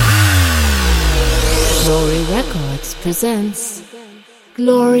Glory Records presents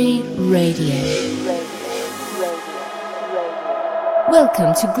Glory Radio.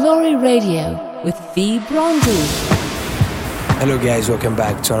 Welcome to Glory Radio with V. Bronzy. Hello guys, welcome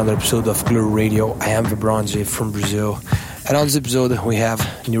back to another episode of Glory Radio. I am Vibronzi from Brazil. And on this episode we have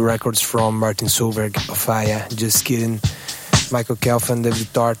new records from Martin Solveig, Ofaya, Just Kidding, Michael Kelvin,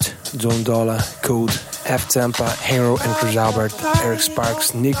 David Tart, John Dolla, Code, F. Tampa, Hero and Chris Albert, Eric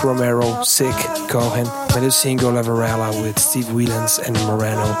Sparks, Nick Romero, Sick, Cohen, my new single Lavarella with Steve Whelans and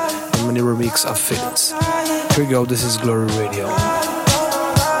Moreno, and my new remix of Fitness. Here we go, this is Glory Radio.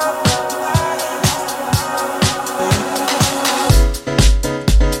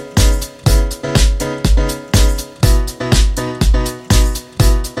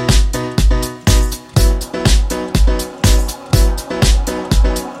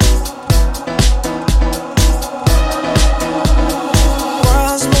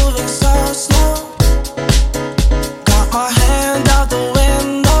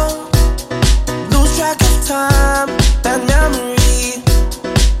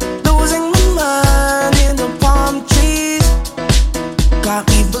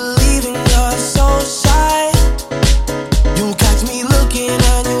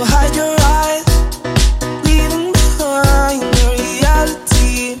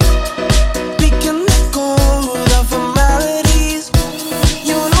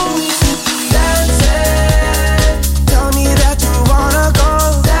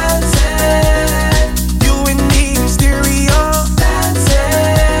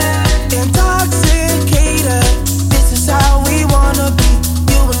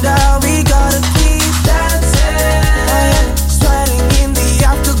 You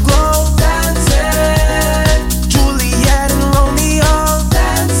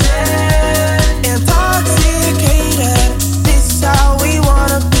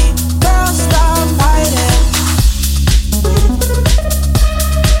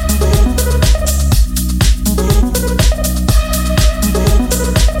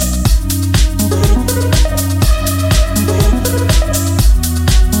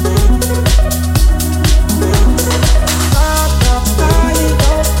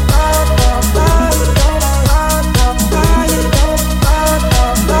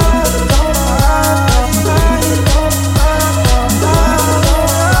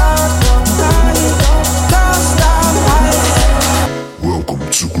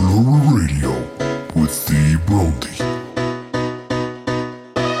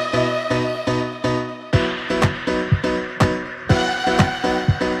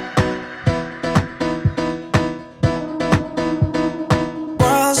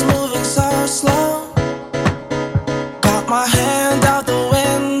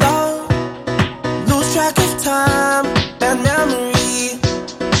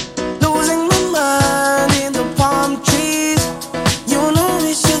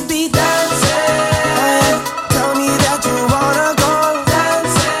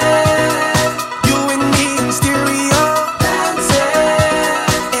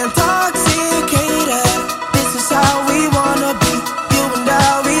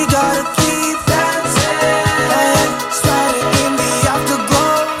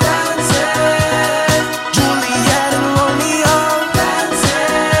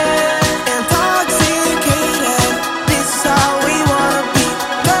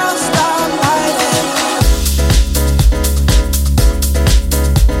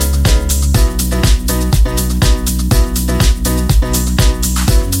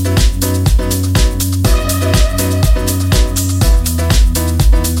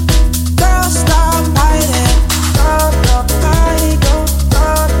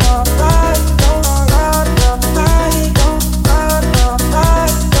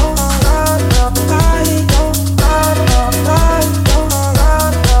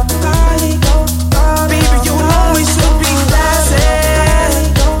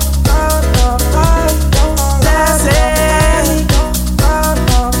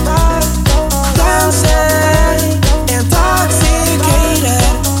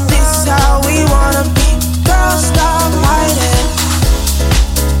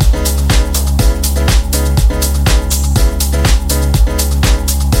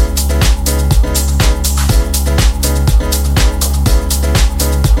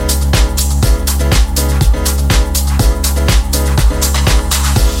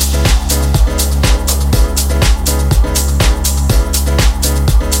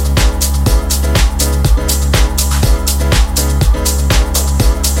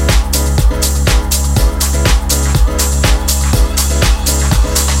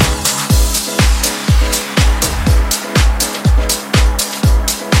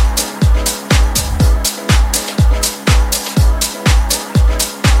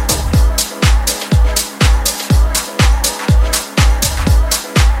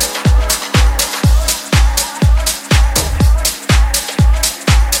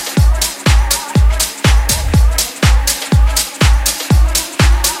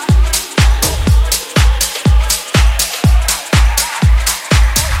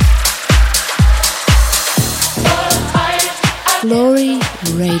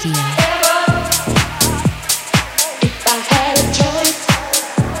Radio.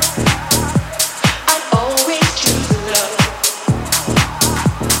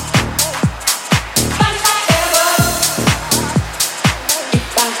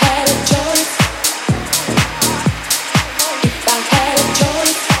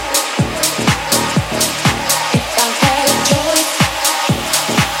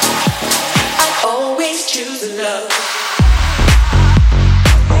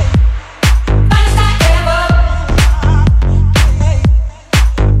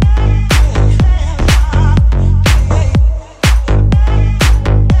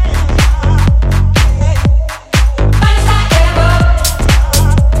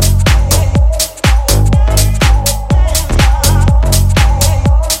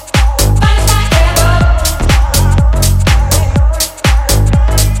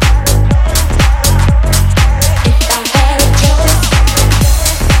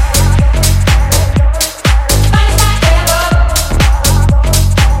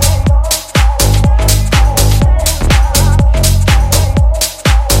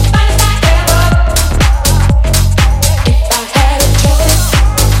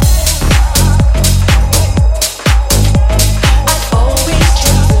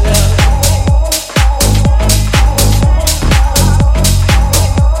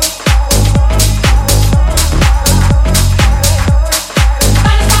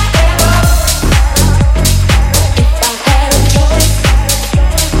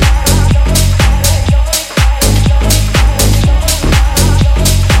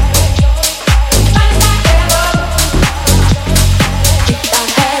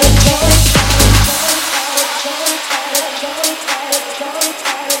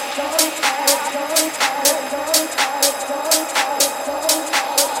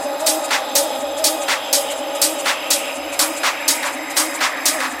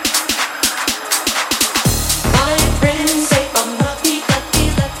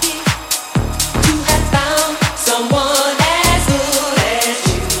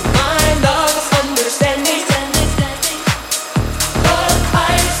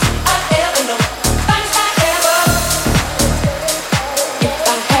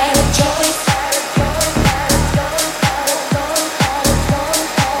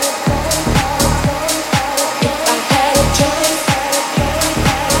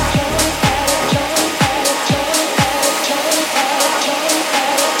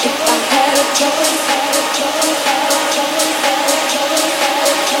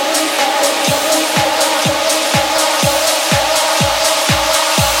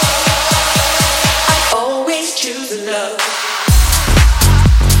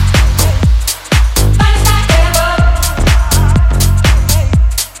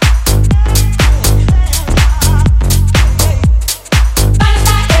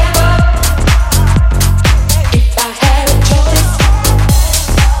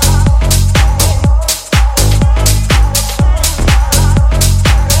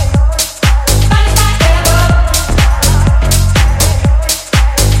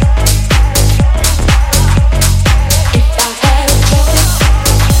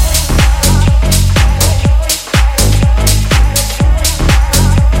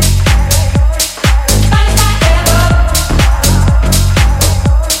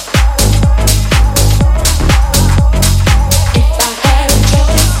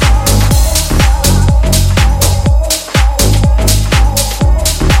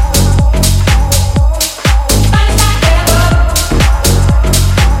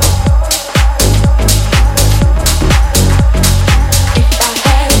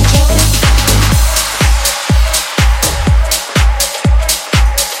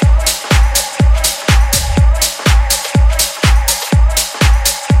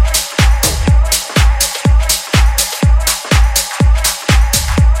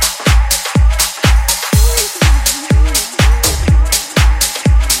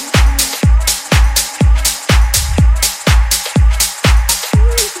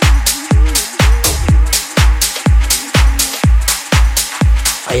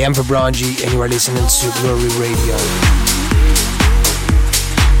 I am Vibranji and you are listening to Glory Radio.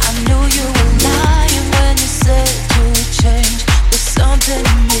 I knew you were lying when you said you would change. There's something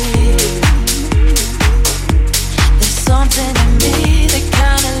in me. There's something in me that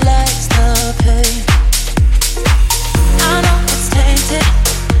kinda likes the pain. I know it's tainted,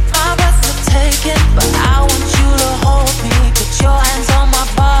 my breath will take it, but I want you to hold me, put your hands on my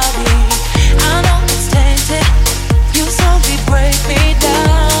body. I know it's tainted, you slowly break me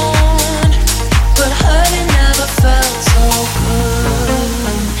down, but hurting never felt so good.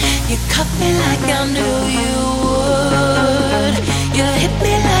 You cut me like I knew you would. You hit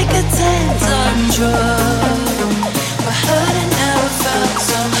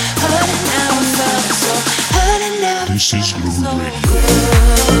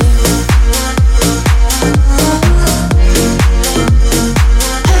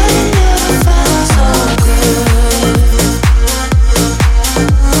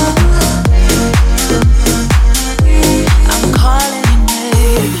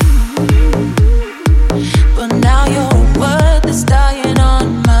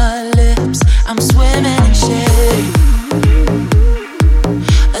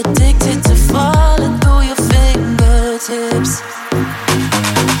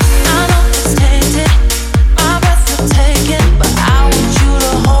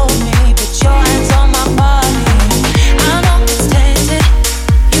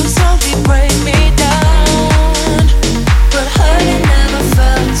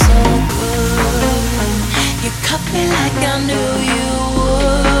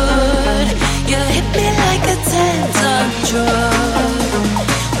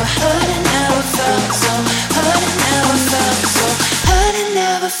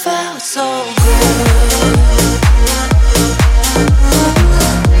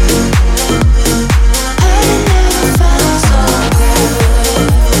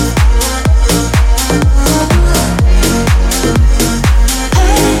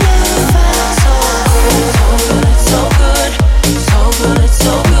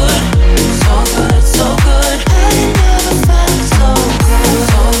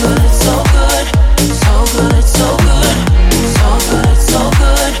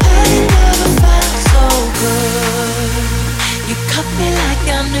me like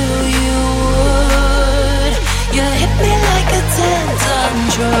I knew you would. You hit me like a 10-ton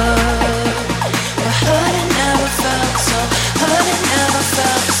drug. But hurt it never felt so. Hurt it never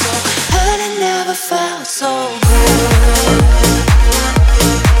felt so. Hurt it never felt so good.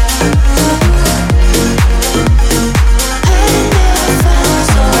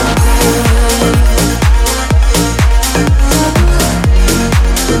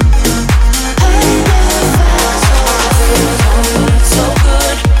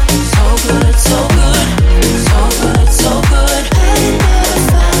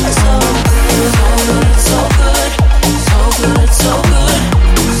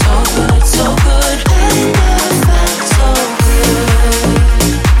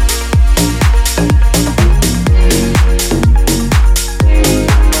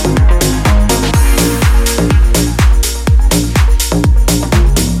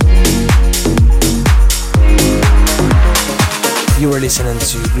 You are listening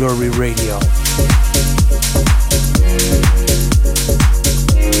to Glory Radio.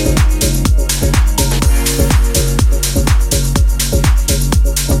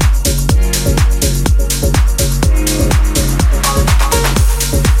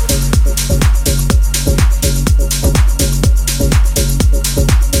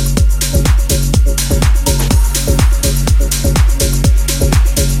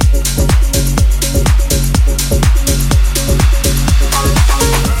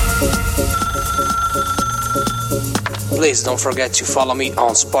 Please don't forget to follow me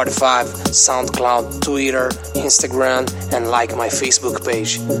on Spotify, SoundCloud, Twitter, Instagram, and like my Facebook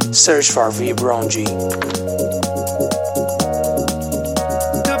page. Search for V Brown G.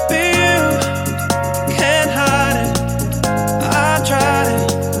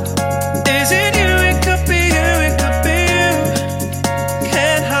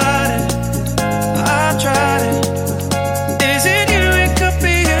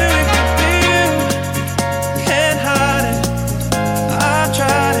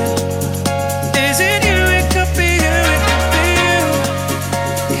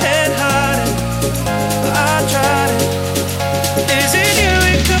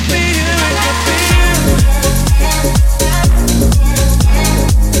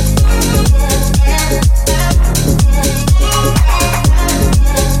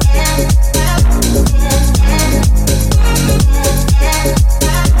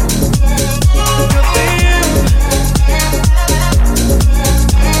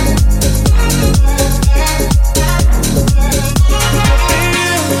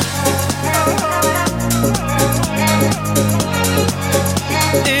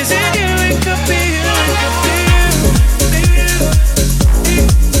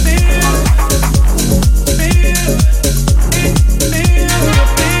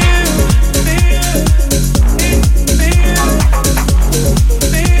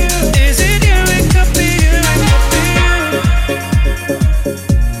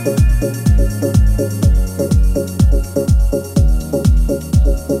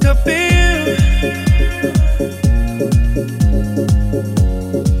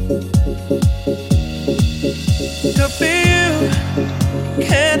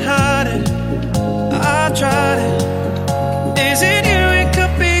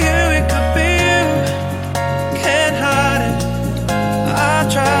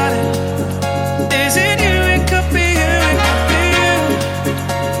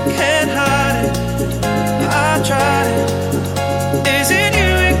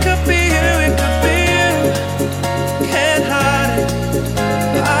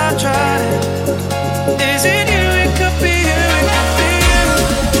 Is it you? It could be you.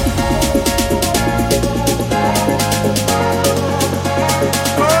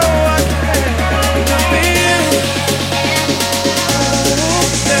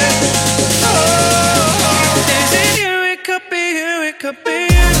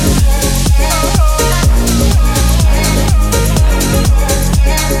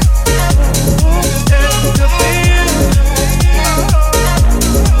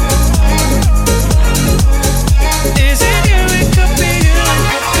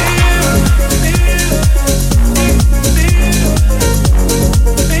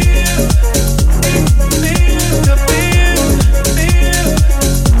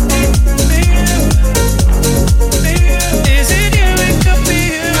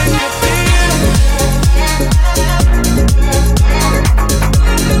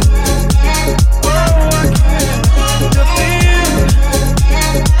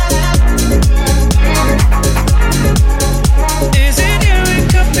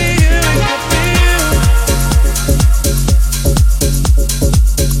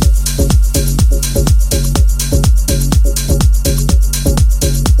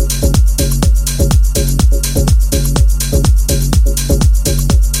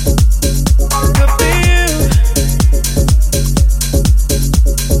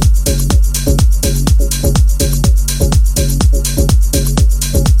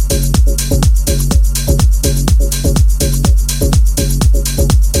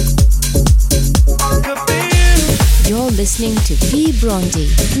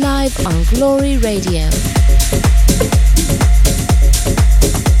 Brondi, live on Glory Radio.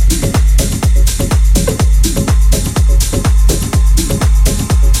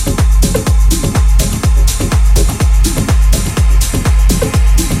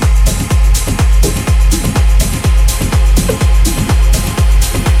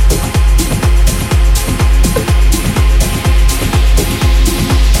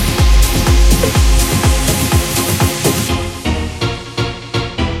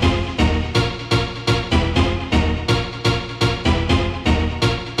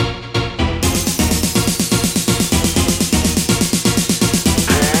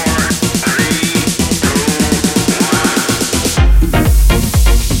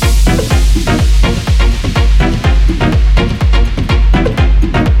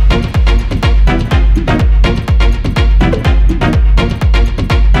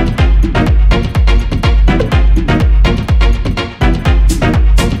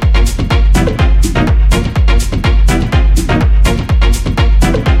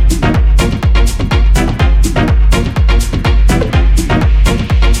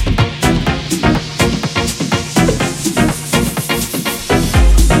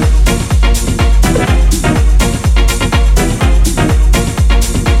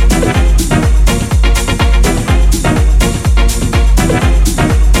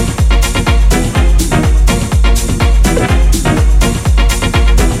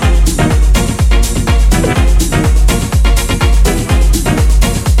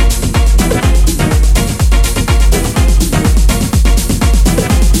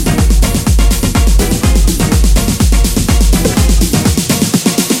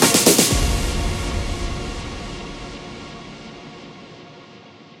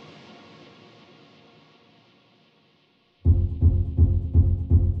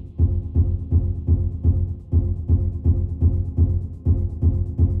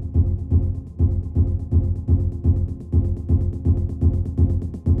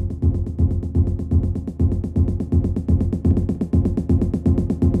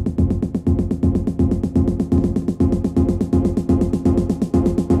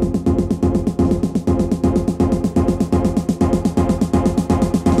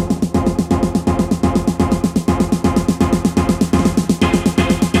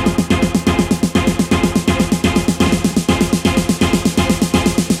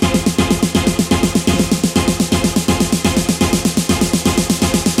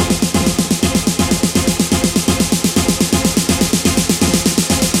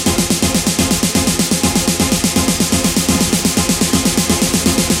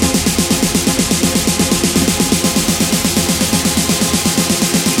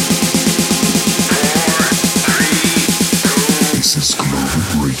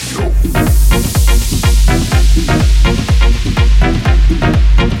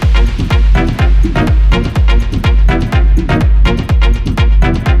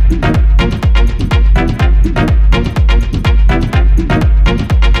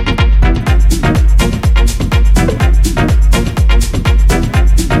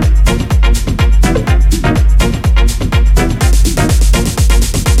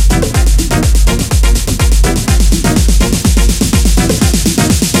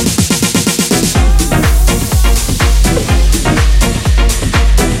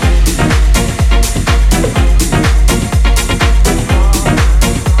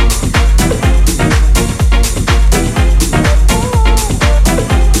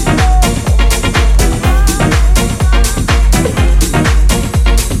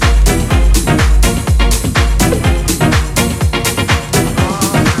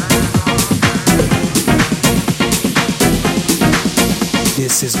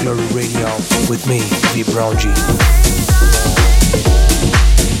 This is Glory Radio with me, V. Brownji.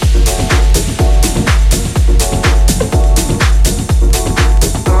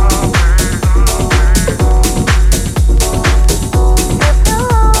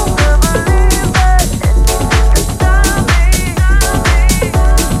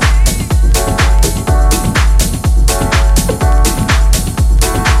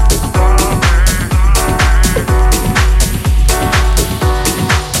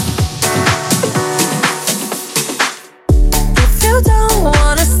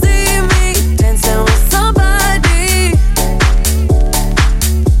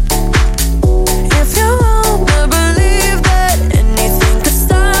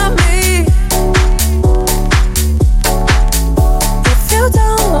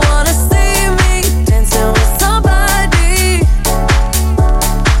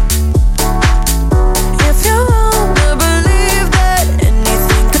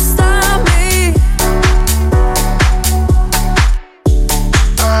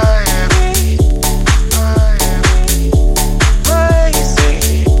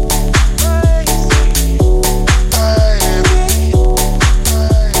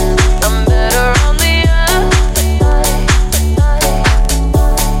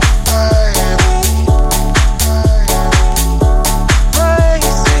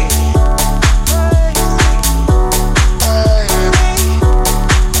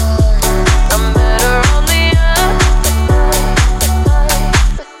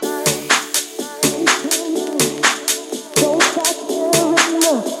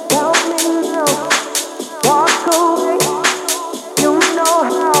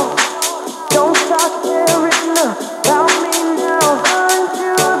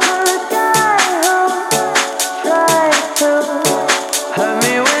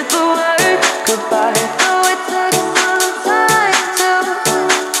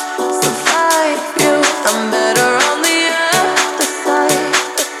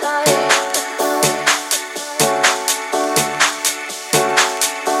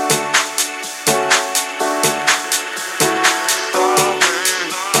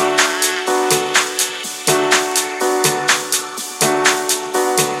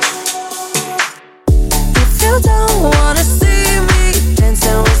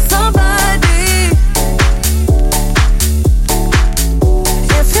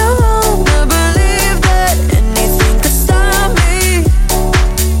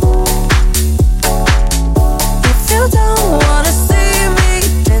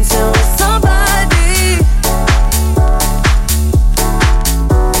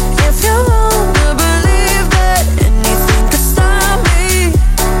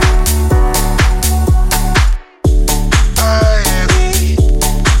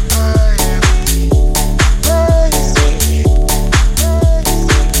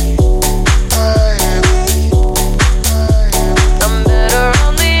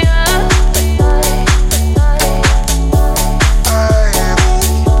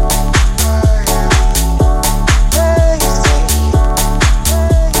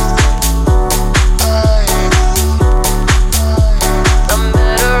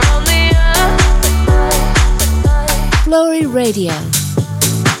 Radio.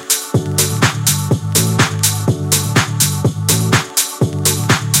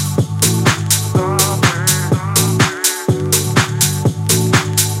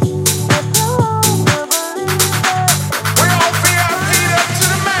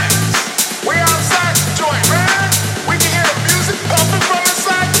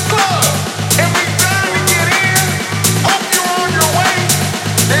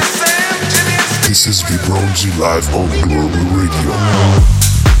 This is Vibronzi live on Glory Radio.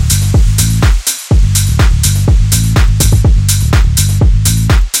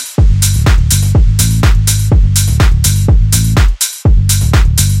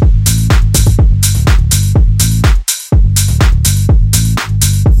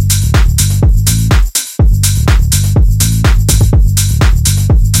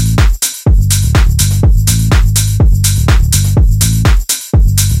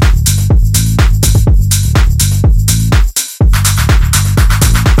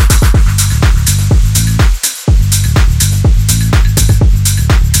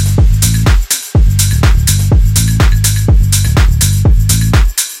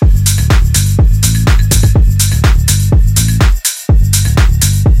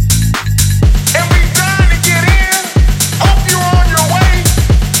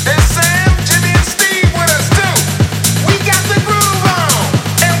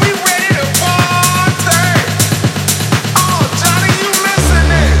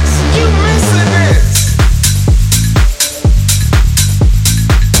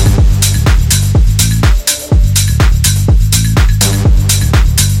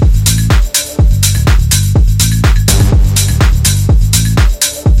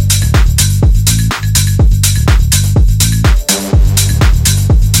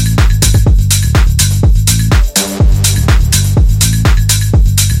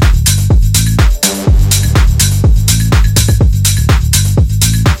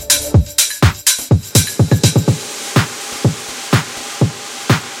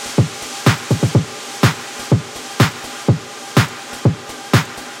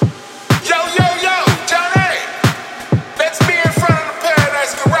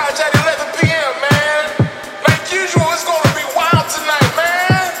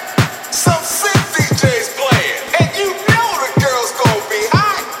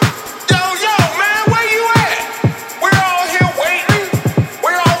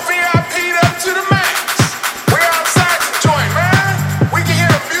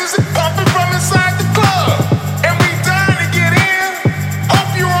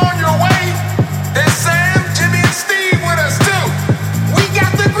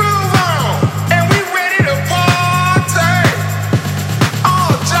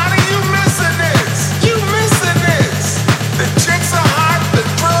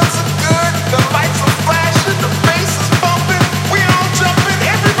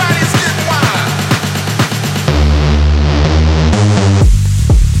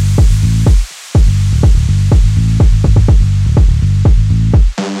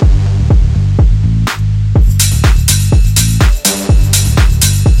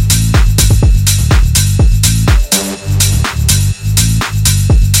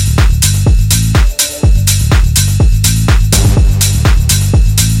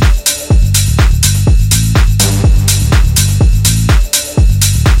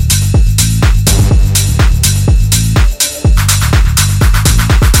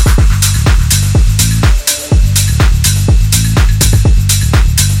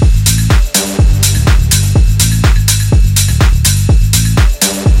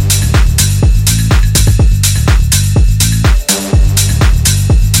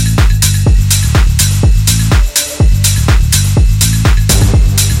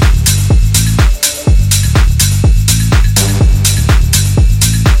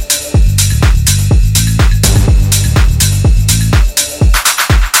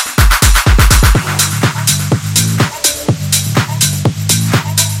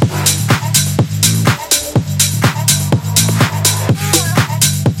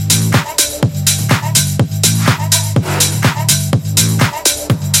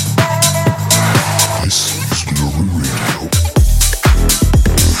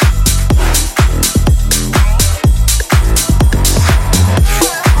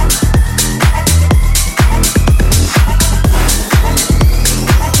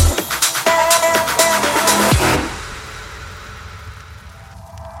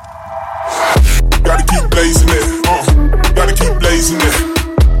 blazing it, gotta keep blazing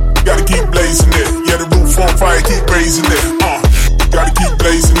it, gotta keep blazing it. Yeah, the roof on fire, keep raising it, gotta keep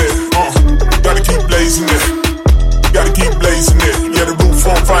blazing it, gotta keep blazing it, gotta keep blazing it. Yeah, the roof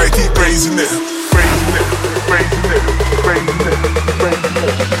on fire, keep raising it, raising it, raising it, raising it.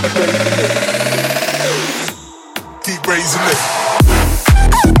 Keep raising it.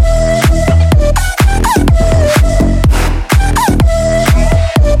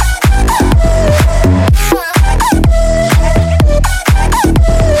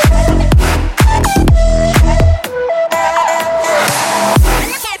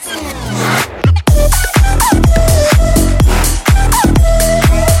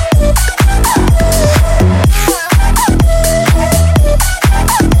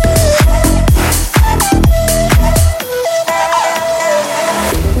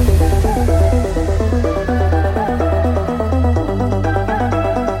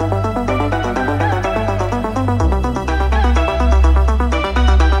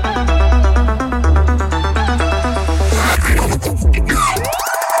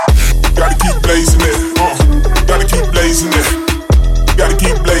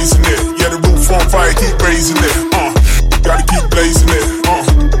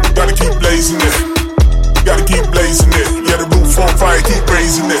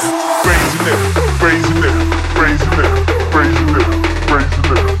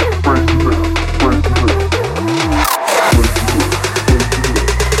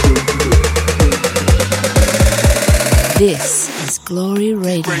 This is Glory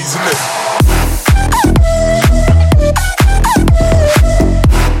Radio.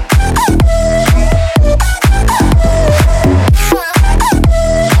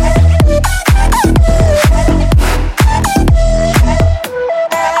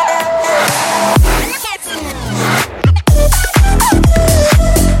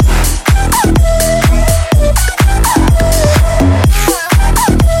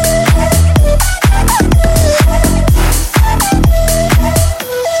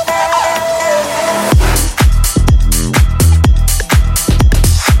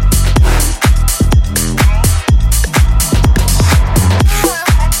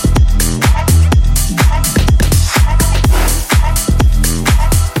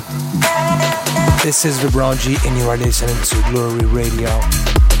 This is Vibronji and you are listening to Glory Radio.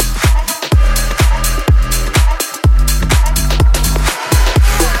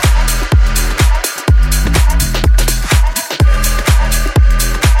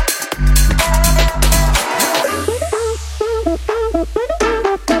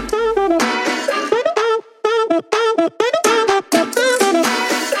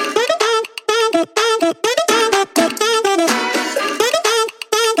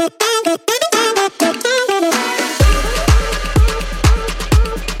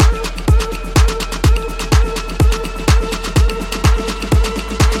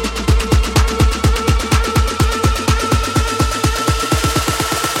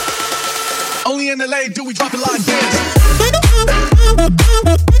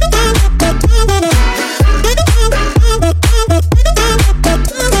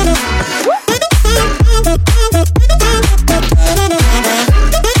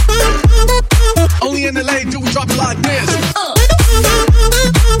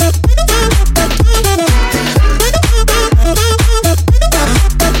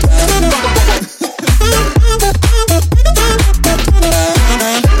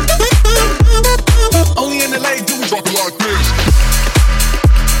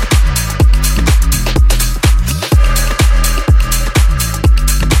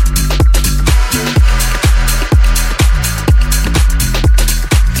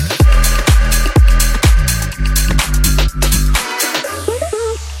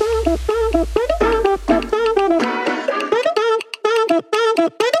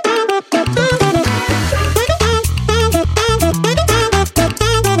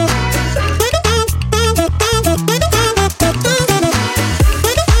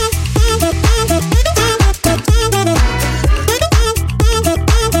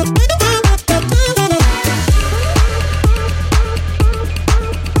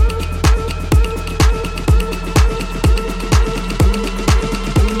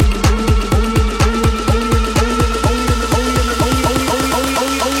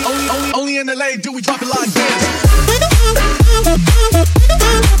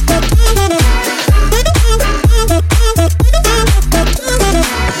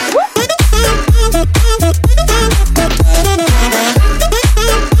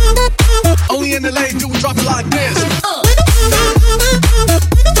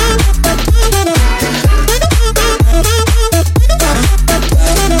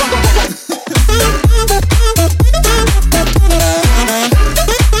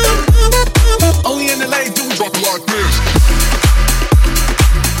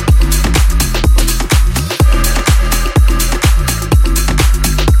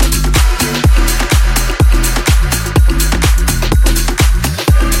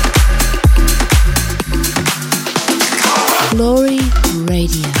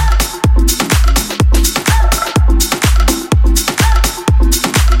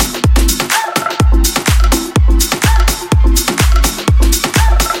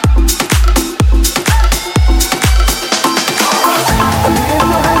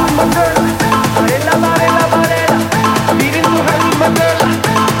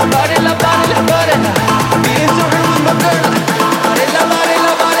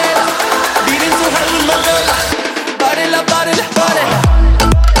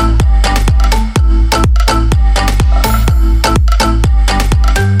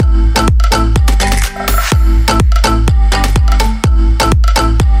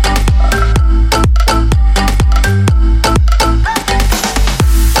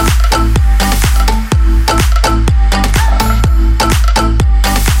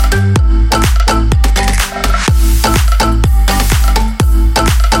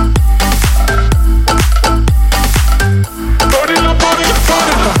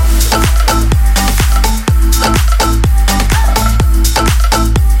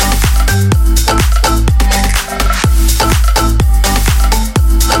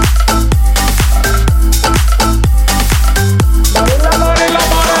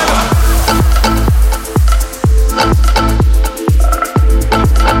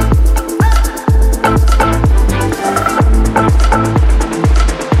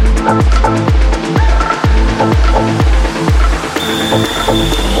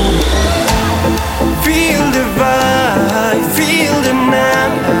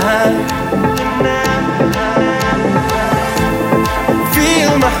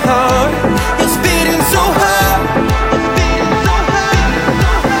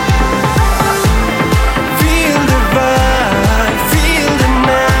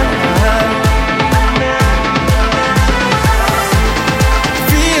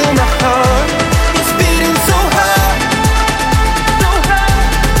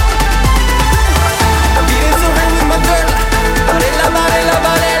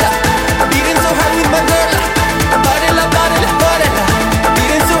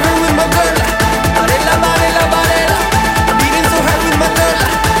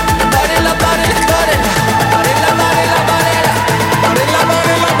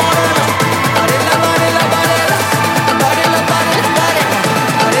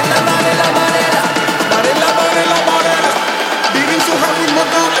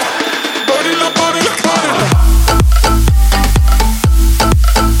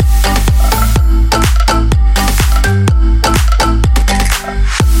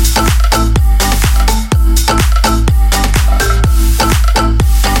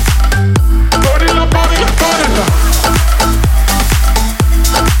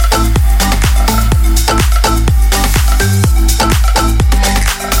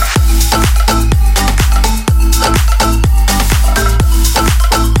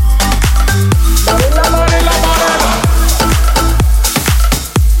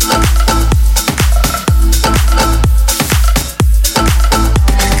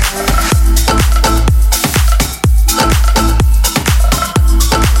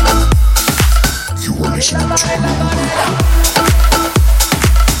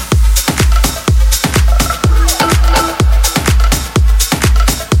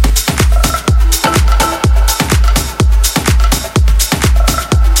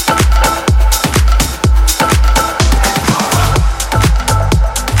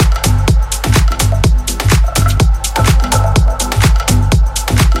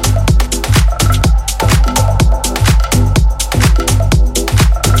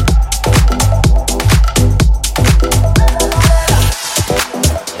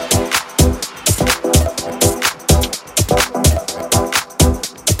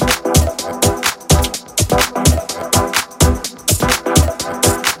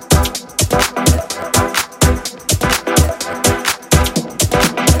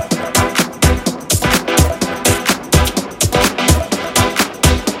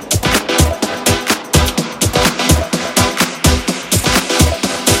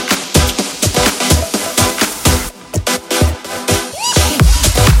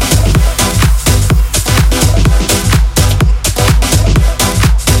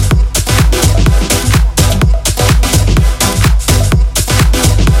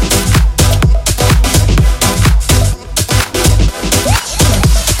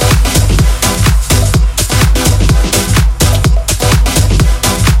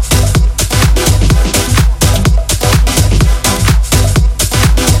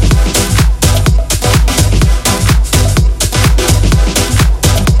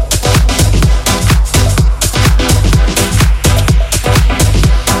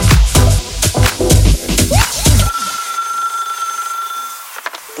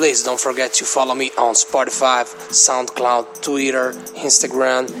 Please don't forget to follow me on Spotify, SoundCloud, Twitter,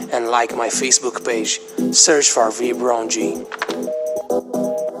 Instagram, and like my Facebook page. Search for V Brown G.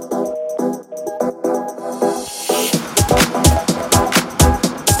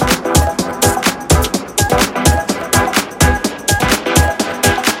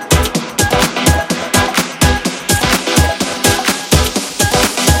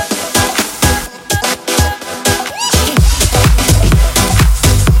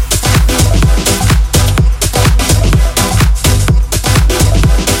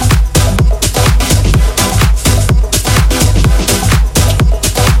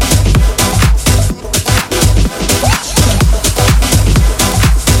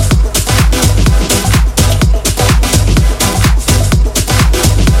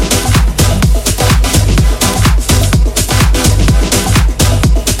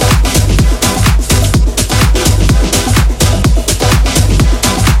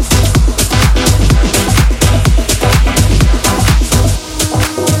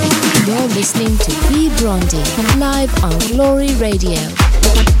 Listening to V Brondi live on Glory Radio.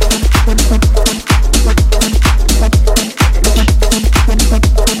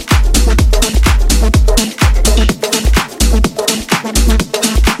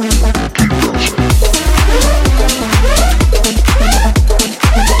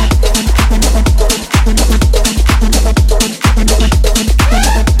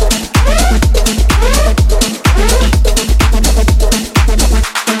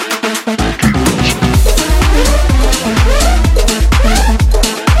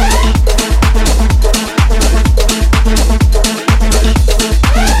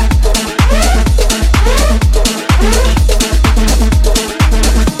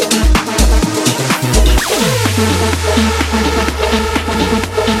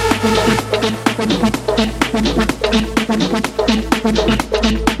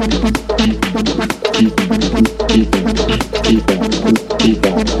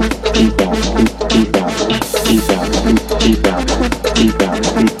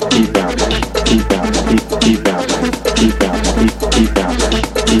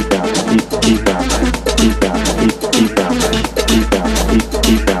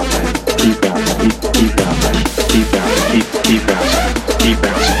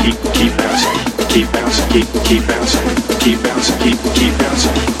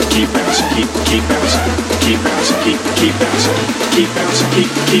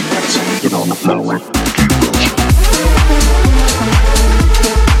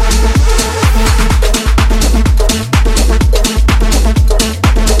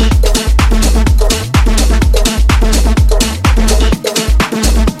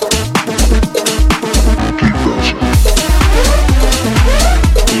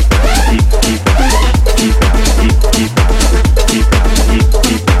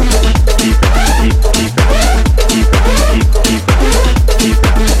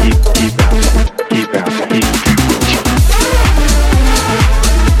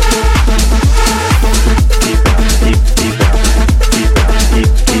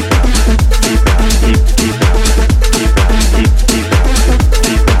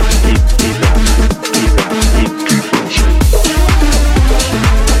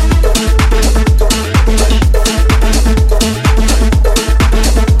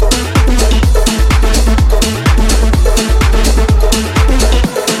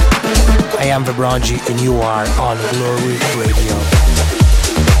 And you are on Glory Radio.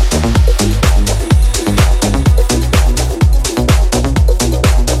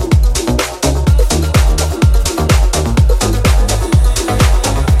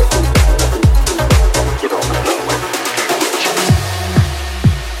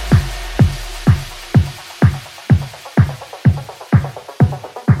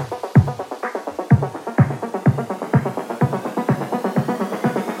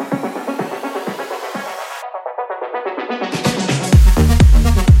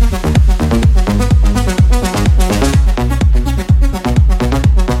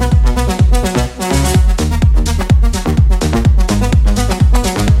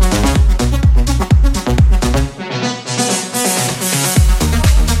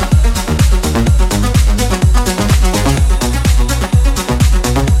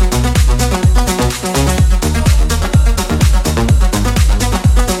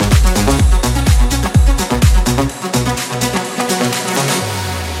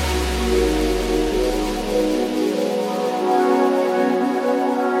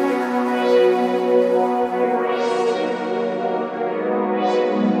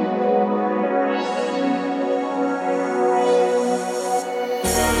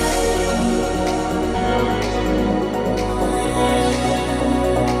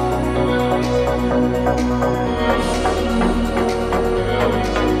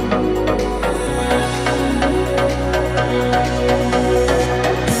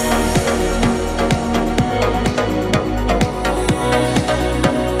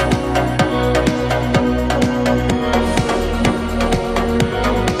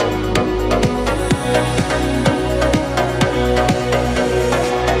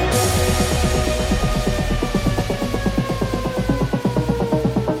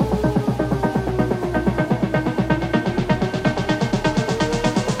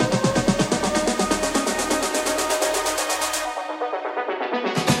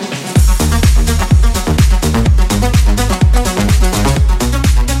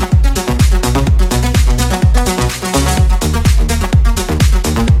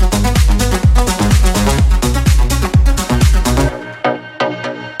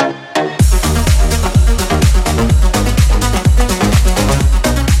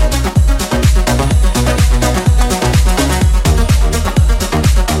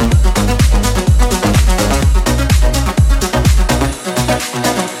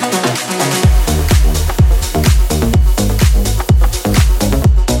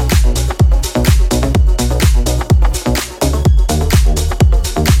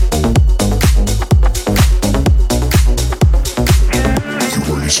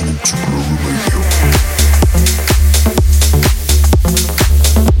 listening to Glory Radio.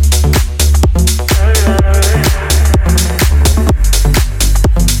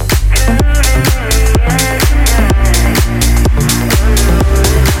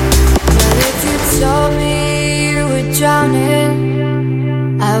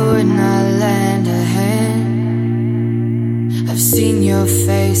 Drowning, I would not lend a hand. I've seen your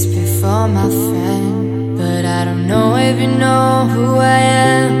face before, my friend, but I don't know if you know who I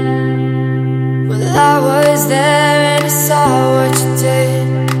am. Well, I was there and I saw what you did.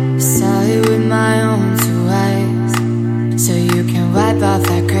 I saw it with my own two eyes. So you can wipe off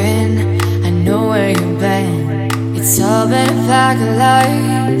that grin. I know where you've been. It's all been a pack of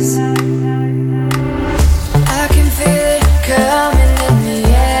lies. Coming in the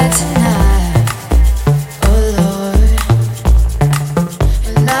air tonight, oh Lord.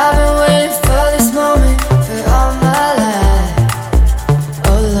 And I've been waiting for this moment for all my life,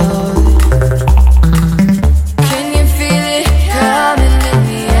 oh Lord. Can you feel it coming in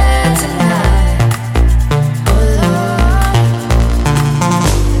the air tonight, oh Lord.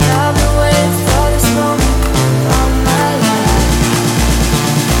 And I've been waiting for this moment for all my life.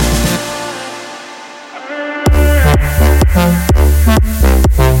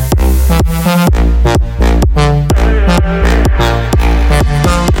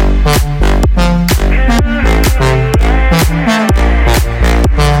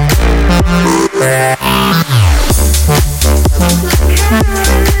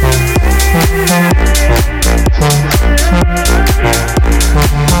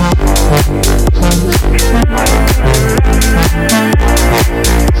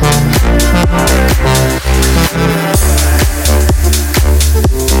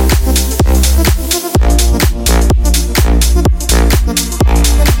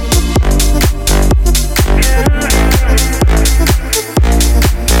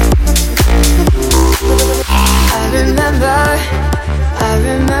 I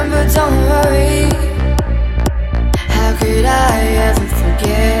remember, don't worry. How could I ever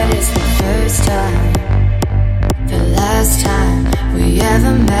forget? It's the first time, the last time we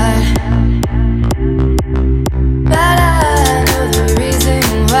ever met. But I know the reason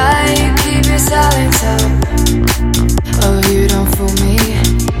why you keep your silence up. Oh, you don't fool me.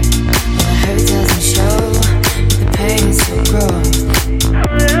 The hurt doesn't show, the pain still grows.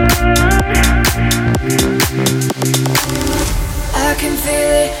 I can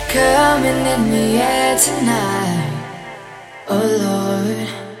feel it coming in the air tonight, oh Lord.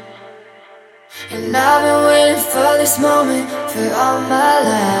 And I've been waiting for this moment for all my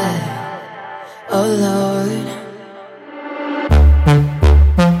life, oh Lord.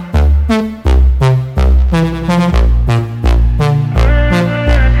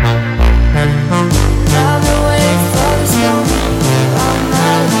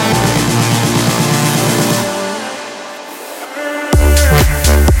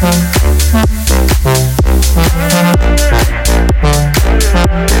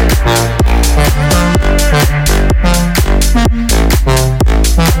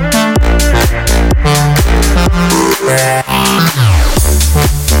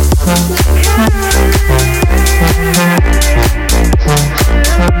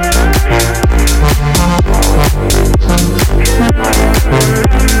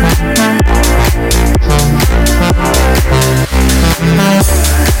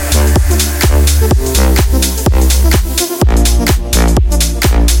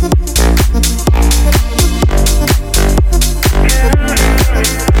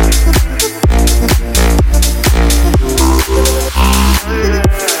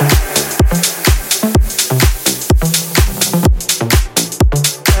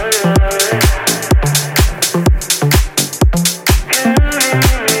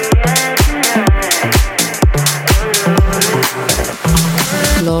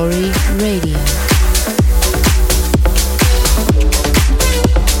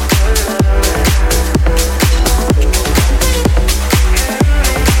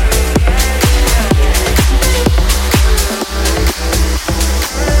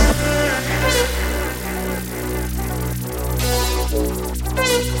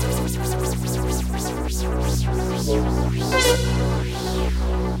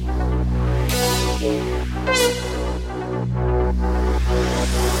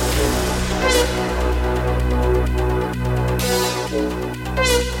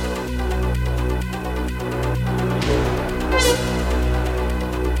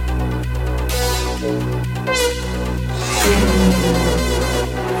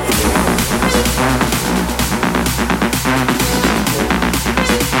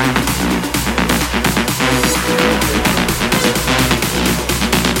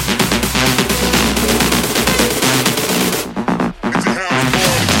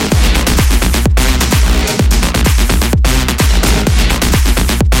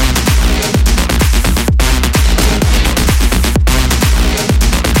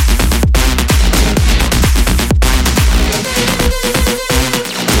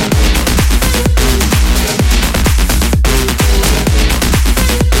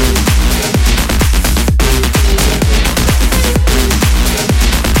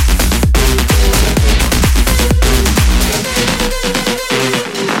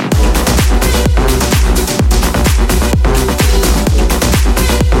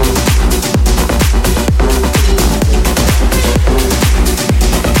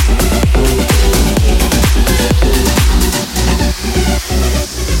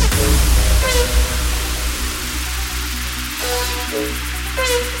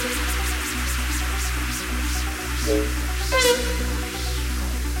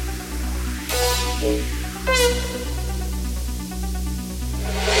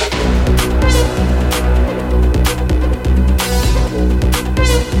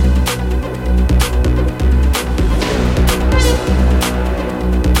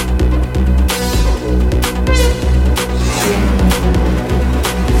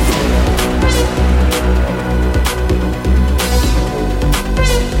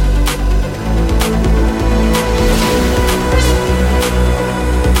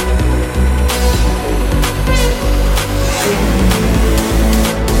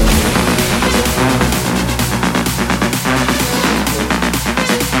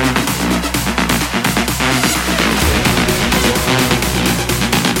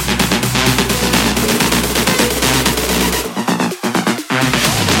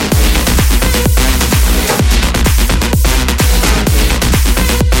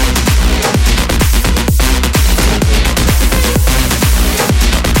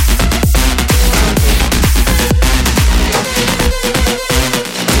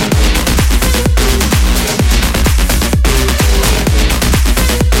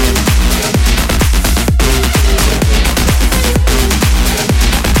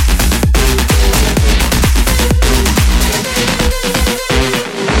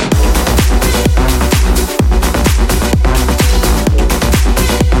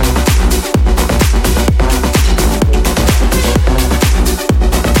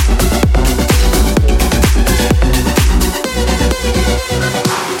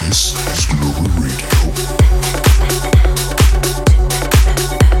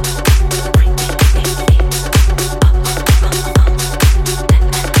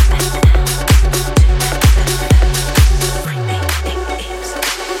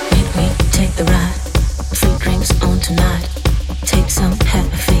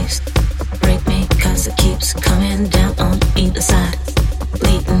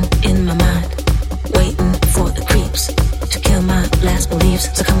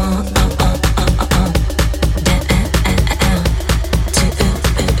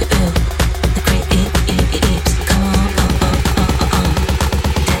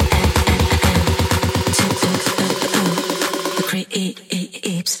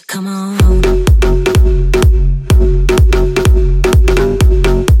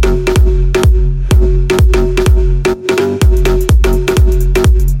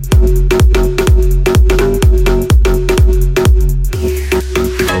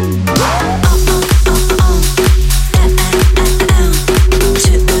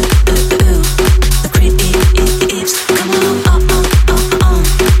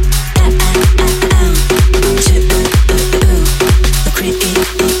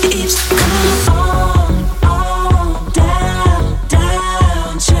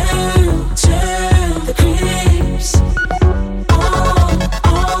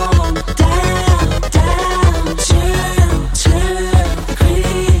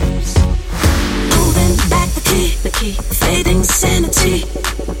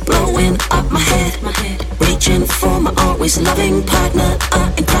 living partner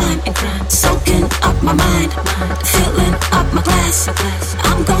in crime, soaking up my mind, filling up my glass.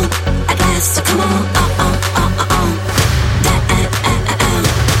 I'm gone at last, so come on,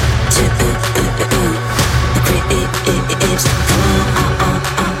 to the creeps.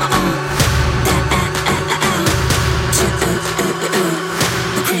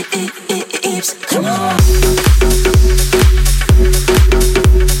 Come on,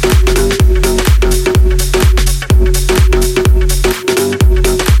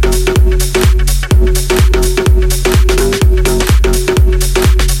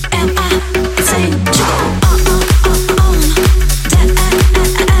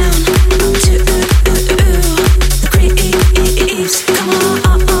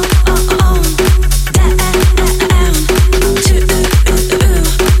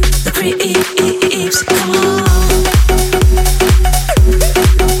 to the creeps. Come on.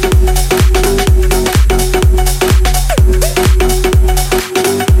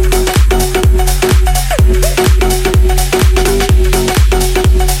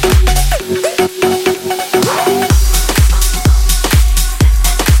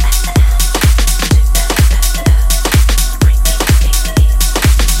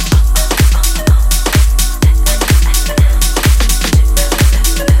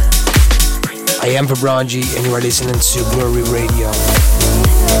 I am Fabrongi and you are listening to Glory Radio.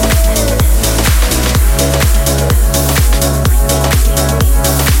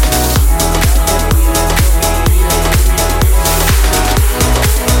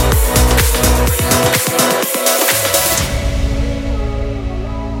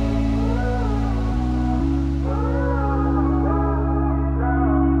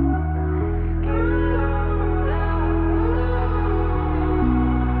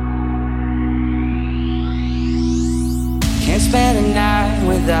 Spend a night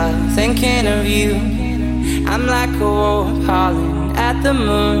without thinking of you. I'm like a wolf howling at the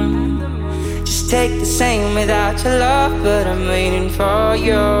moon. Just take the same without your love, but I'm waiting for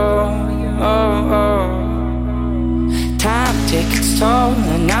you. Time takes its toll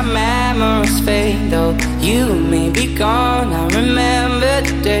and our memories fade. Though you may be gone, I remember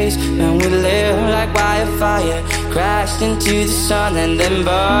the days when we lived like wildfire, crashed into the sun and then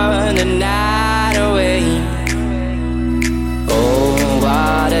burned the night away.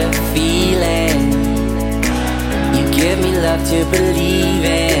 What a feeling. You give me love to believe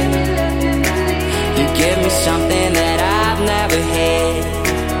in. You give me something that I've never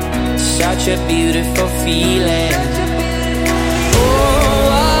had. Such a beautiful feeling. Oh,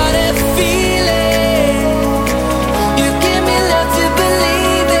 what a feeling. You give me love to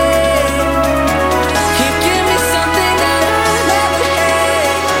believe in. You give me something that I've never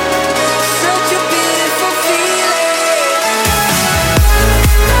had. Such a beautiful feeling.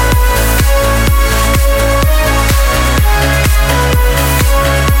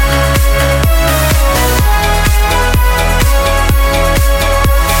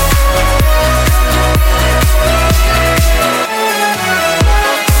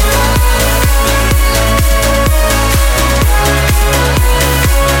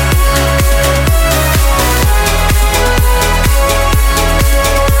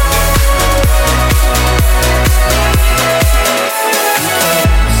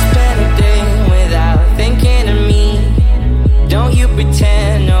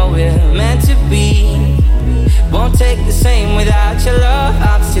 Take the same without your love.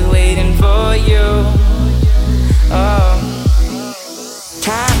 I'm still waiting for you. Oh,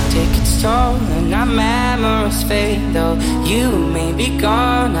 time takes its toll and our memories fade. Though you may be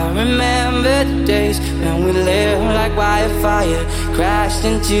gone, I remember the days when we lived like wildfire, crashed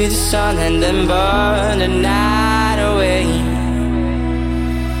into the sun and then burned the night away.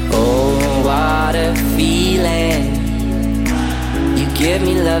 Oh, what a feeling. You give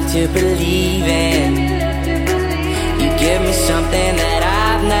me love to believe in. Give me something that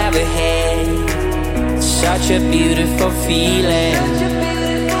I've never had. Such a beautiful feeling.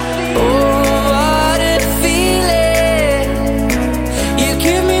 Oh, what a feeling. You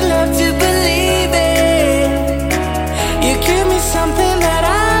give me love to believe in. You give me something that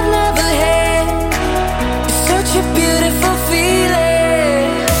I've never had. It's such a beautiful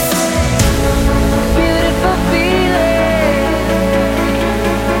feeling. Beautiful feeling.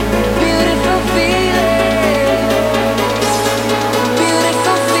 Beautiful feeling.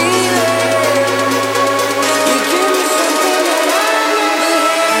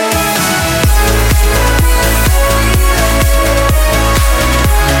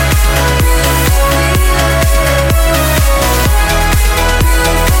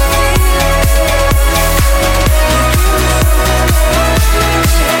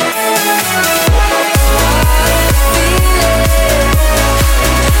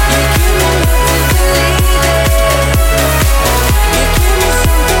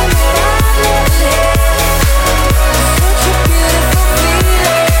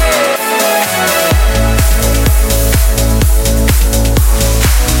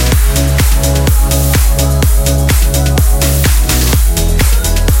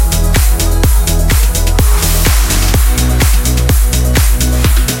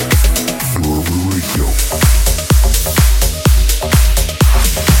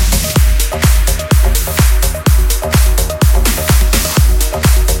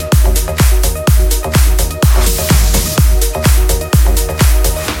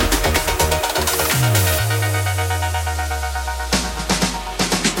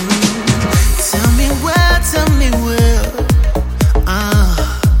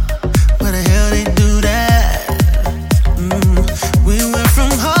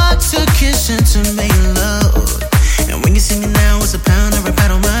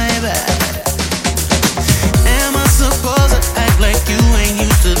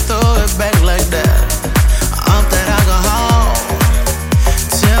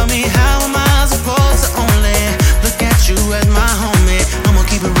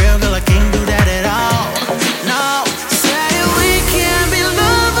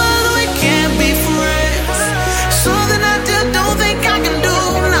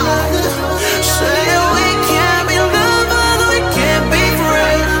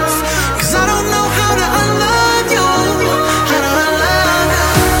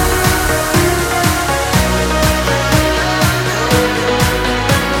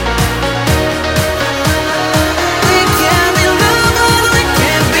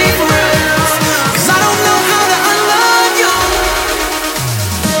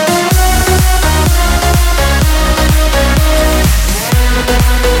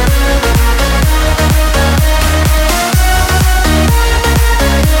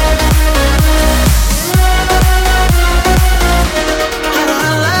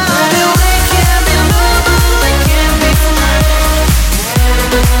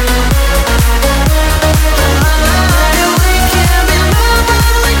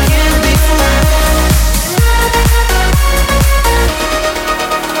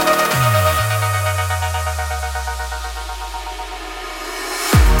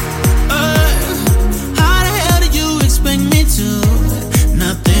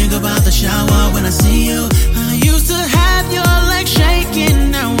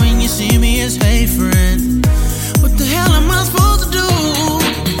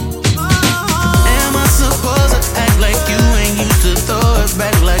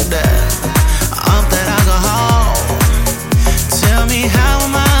 back like that. Off that alcohol. Tell me how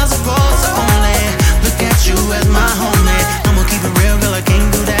am I supposed to only look at you as my homie? I'ma keep it real, girl, I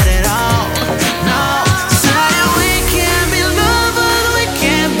can't do that at all. No, say we can't be lovers, we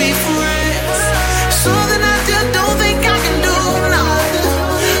can't be friends. Something I just don't think I can do, no.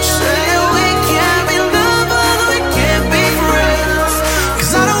 Say we can't be lovers, we can't be friends.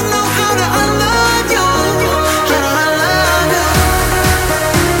 'Cause I don't know how to unlove you. How do I love you?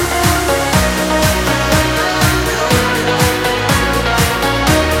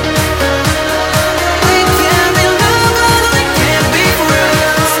 We can't be lovers, we can't be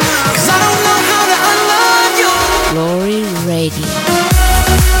friends. 'Cause I don't know how to unlove you. Glory Radio.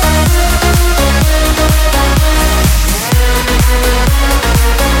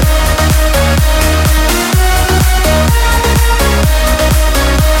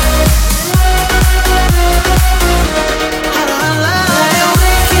 How do I love you?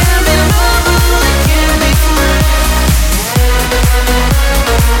 We can't be lovers, we can't be friends.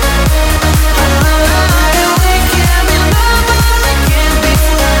 How do I love you? We can't be lovers, we can't be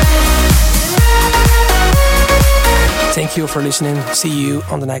friends. Thank you for listening. See you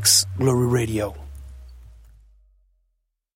on the next Glory Radio.